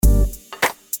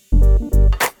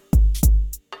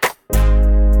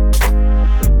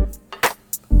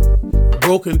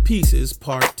Broken Pieces,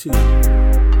 Part 2.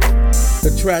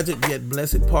 The tragic yet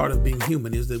blessed part of being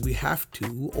human is that we have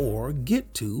to, or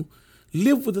get to,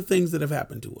 live with the things that have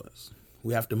happened to us.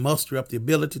 We have to muster up the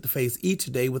ability to face each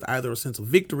day with either a sense of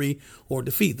victory or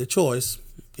defeat. The choice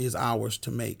is ours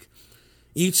to make.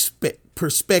 Each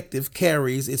perspective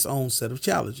carries its own set of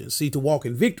challenges. See, to walk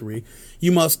in victory, you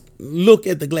must look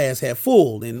at the glass half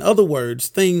full. In other words,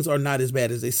 things are not as bad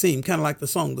as they seem. Kind of like the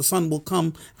song, "The Sun Will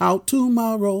Come Out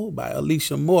Tomorrow" by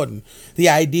Alicia Morton. The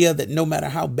idea that no matter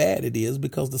how bad it is,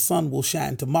 because the sun will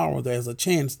shine tomorrow, there's a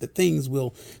chance that things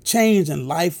will change and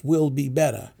life will be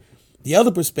better. The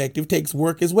other perspective takes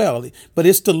work as well, but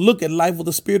it's to look at life with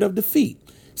a spirit of defeat.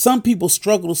 Some people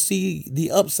struggle to see the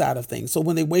upside of things. So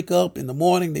when they wake up in the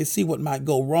morning, they see what might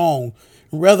go wrong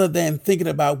rather than thinking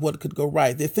about what could go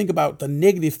right. They think about the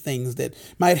negative things that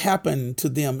might happen to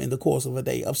them in the course of a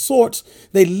day. Of sorts,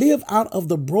 they live out of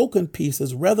the broken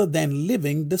pieces rather than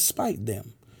living despite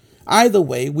them. Either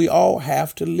way, we all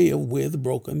have to live with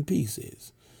broken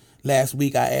pieces. Last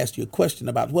week, I asked you a question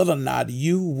about whether or not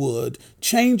you would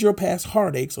change your past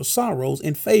heartaches or sorrows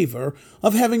in favor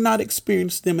of having not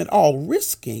experienced them at all,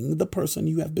 risking the person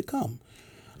you have become.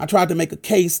 I tried to make a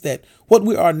case that what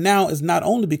we are now is not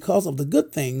only because of the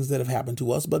good things that have happened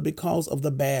to us, but because of the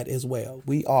bad as well.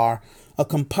 We are a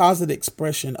composite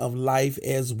expression of life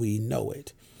as we know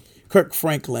it. Kirk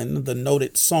Franklin, the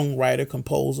noted songwriter,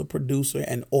 composer, producer,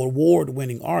 and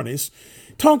award-winning artist,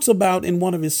 talks about in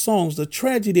one of his songs the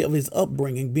tragedy of his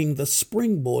upbringing being the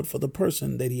springboard for the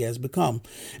person that he has become.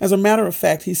 As a matter of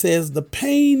fact, he says, "The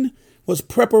pain was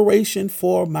preparation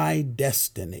for my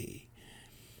destiny."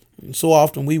 And so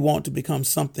often we want to become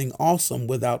something awesome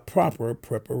without proper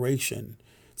preparation.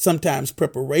 Sometimes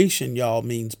preparation, y'all,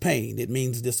 means pain. It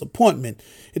means disappointment.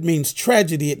 It means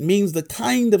tragedy. It means the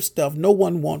kind of stuff no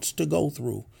one wants to go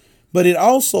through. But it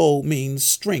also means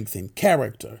strength and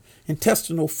character,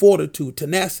 intestinal fortitude,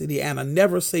 tenacity, and a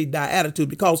never say die attitude.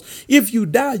 Because if you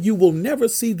die, you will never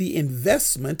see the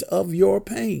investment of your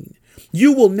pain.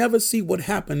 You will never see what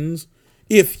happens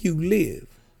if you live.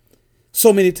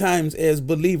 So many times as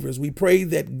believers, we pray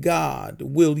that God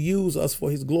will use us for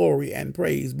his glory and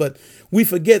praise, but we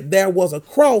forget there was a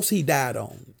cross he died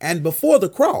on. And before the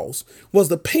cross was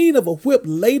the pain of a whip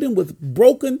laden with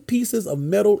broken pieces of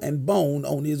metal and bone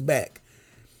on his back.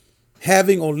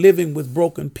 Having or living with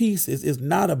broken pieces is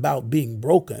not about being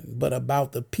broken, but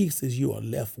about the pieces you are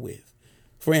left with.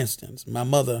 For instance, my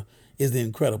mother is the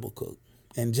incredible cook.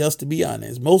 And just to be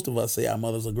honest, most of us say our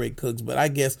mothers are great cooks, but I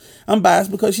guess I'm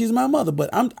biased because she's my mother. But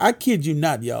I kid you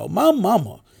not, y'all. My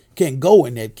mama can go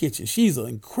in that kitchen. She's an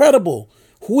incredible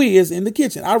whiz in the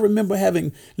kitchen. I remember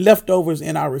having leftovers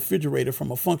in our refrigerator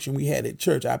from a function we had at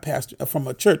church. I pastored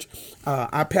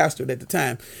at the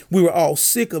time. We were all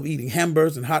sick of eating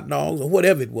hamburgers and hot dogs or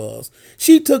whatever it was.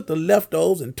 She took the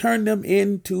leftovers and turned them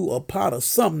into a pot of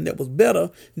something that was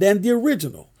better than the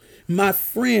original. My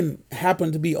friend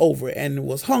happened to be over and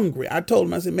was hungry. I told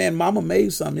him, I said, "Man, mama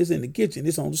made something. It's in the kitchen.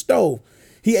 It's on the stove."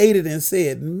 He ate it and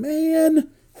said, "Man,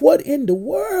 what in the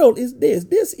world is this?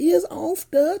 This is off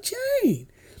the chain."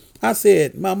 I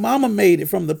said, "My mama made it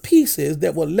from the pieces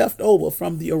that were left over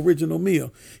from the original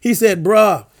meal." He said,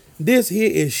 "Bruh, this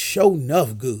here is sure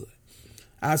enough good."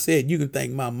 I said, "You can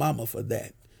thank my mama for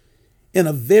that." In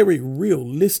a very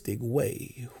realistic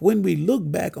way, when we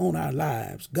look back on our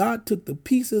lives, God took the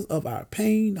pieces of our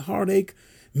pain, heartache,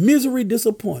 misery,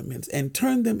 disappointments, and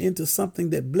turned them into something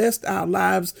that blessed our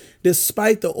lives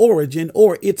despite the origin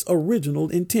or its original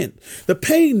intent. The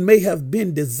pain may have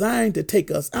been designed to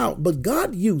take us out, but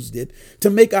God used it to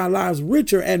make our lives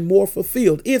richer and more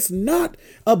fulfilled. It's not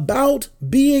about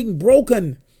being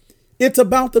broken. It's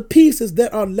about the pieces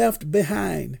that are left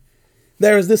behind.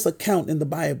 There is this account in the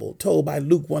Bible told by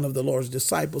Luke, one of the Lord's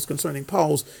disciples, concerning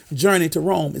Paul's journey to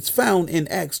Rome. It's found in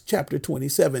Acts chapter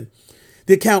 27.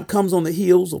 The account comes on the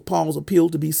heels of Paul's appeal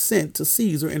to be sent to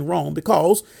Caesar in Rome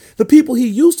because the people he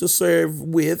used to serve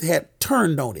with had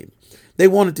turned on him. They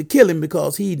wanted to kill him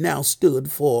because he now stood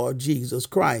for Jesus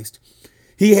Christ.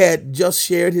 He had just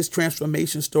shared his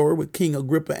transformation story with King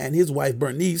Agrippa and his wife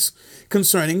Bernice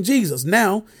concerning Jesus.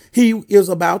 Now he is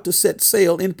about to set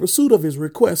sail in pursuit of his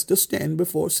request to stand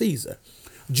before Caesar.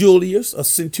 Julius, a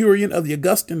centurion of the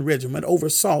Augustan regiment,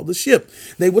 oversaw the ship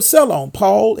they would sail on.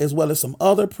 Paul, as well as some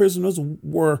other prisoners,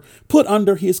 were put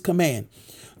under his command.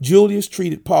 Julius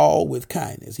treated Paul with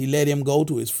kindness. He let him go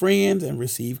to his friends and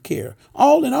receive care.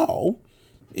 All in all,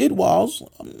 it was,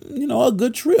 a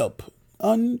good trip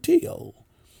until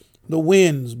the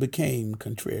winds became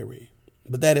contrary.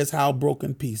 But that is how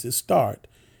broken pieces start.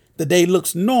 The day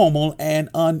looks normal and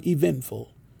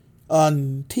uneventful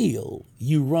until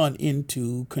you run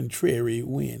into contrary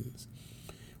winds.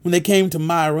 When they came to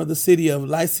Myra, the city of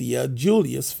Lycia,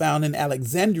 Julius found an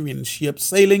Alexandrian ship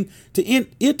sailing to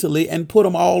Italy and put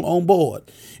them all on board.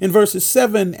 In verses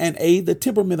 7 and 8, the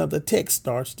temperament of the text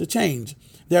starts to change.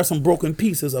 There are some broken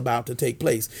pieces about to take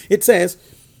place. It says,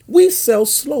 "We sailed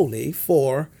slowly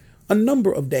for a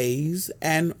number of days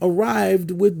and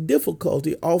arrived with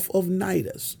difficulty off of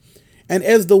Cnidus. And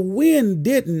as the wind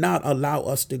did not allow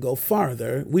us to go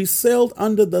farther, we sailed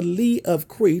under the lee of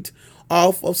Crete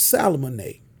off of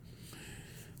Salmone,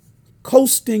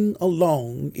 coasting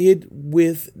along it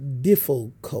with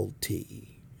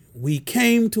difficulty. We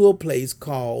came to a place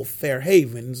called Fair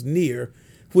Havens, near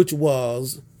which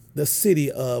was the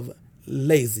city of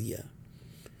Lasea.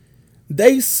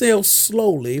 They sailed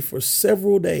slowly for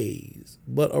several days,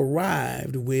 but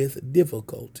arrived with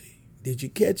difficulty." Did you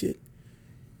catch it?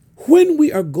 When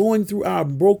we are going through our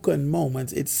broken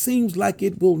moments, it seems like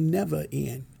it will never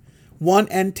end. One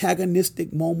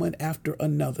antagonistic moment after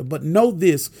another. But know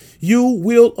this, you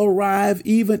will arrive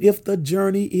even if the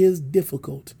journey is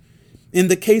difficult. In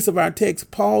the case of our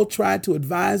text, Paul tried to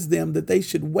advise them that they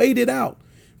should wait it out,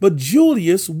 but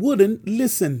Julius wouldn't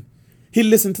listen. He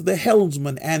listened to the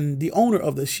helmsman and the owner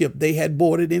of the ship they had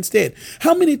boarded instead.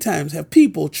 How many times have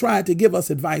people tried to give us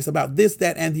advice about this,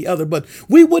 that, and the other, but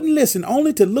we wouldn't listen,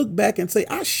 only to look back and say,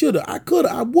 I shoulda, I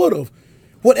coulda, I would've.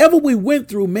 Whatever we went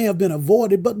through may have been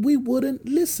avoided, but we wouldn't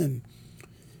listen.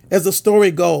 As the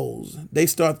story goes, they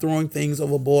start throwing things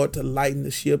overboard to lighten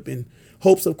the ship in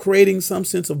hopes of creating some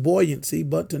sense of buoyancy,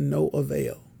 but to no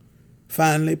avail.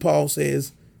 Finally, Paul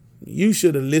says, "You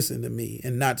should have listened to me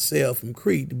and not sailed from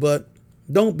Crete, but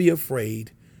don't be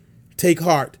afraid. Take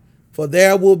heart, for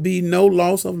there will be no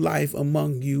loss of life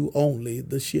among you, only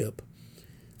the ship.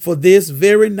 For this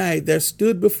very night there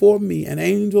stood before me an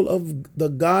angel of the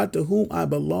God to whom I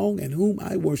belong and whom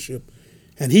I worship.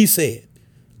 And he said,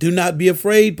 'Do not be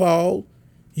afraid, Paul.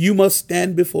 You must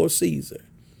stand before Caesar.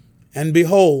 And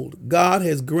behold, God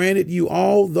has granted you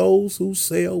all those who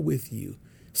sail with you.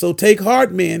 So take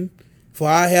heart, men, for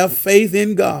I have faith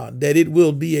in God that it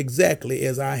will be exactly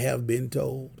as I have been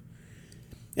told.'"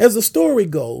 As the story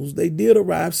goes, they did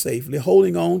arrive safely,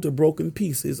 holding on to broken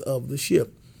pieces of the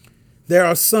ship. There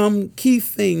are some key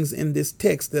things in this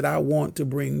text that I want to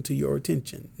bring to your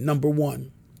attention. Number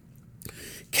one,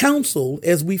 counsel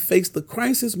as we face the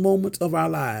crisis moments of our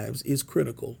lives is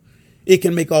critical. It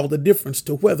can make all the difference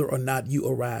to whether or not you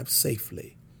arrive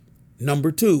safely.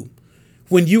 Number two,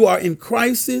 when you are in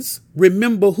crisis,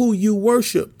 remember who you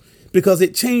worship, because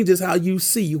it changes how you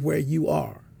see where you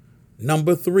are.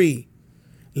 Number three,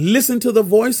 listen to the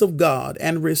voice of God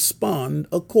and respond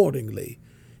accordingly.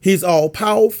 He's all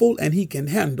powerful and he can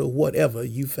handle whatever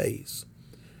you face.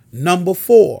 Number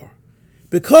four,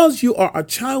 because you are a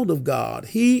child of God,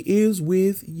 he is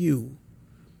with you.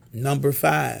 Number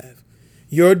five,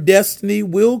 your destiny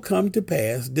will come to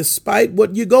pass despite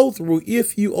what you go through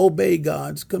if you obey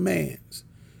God's commands.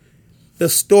 The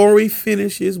story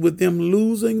finishes with them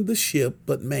losing the ship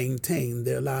but maintained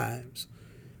their lives.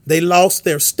 They lost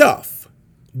their stuff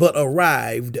but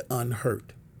arrived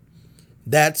unhurt.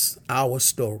 That's our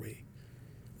story.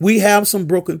 We have some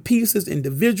broken pieces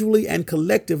individually and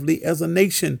collectively as a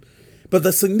nation, but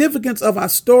the significance of our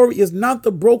story is not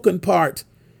the broken part,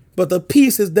 but the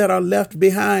pieces that are left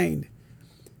behind.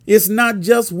 It's not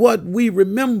just what we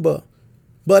remember,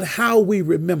 but how we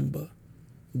remember.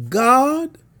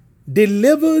 God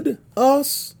delivered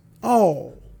us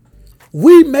all.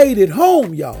 We made it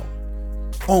home, y'all,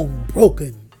 on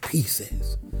broken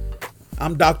pieces.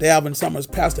 I'm Dr. Alvin Summers,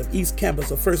 pastor of East Campus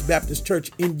of First Baptist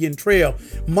Church, Indian Trail,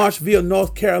 Marshville,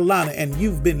 North Carolina, and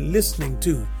you've been listening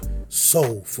to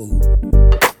Soul Food.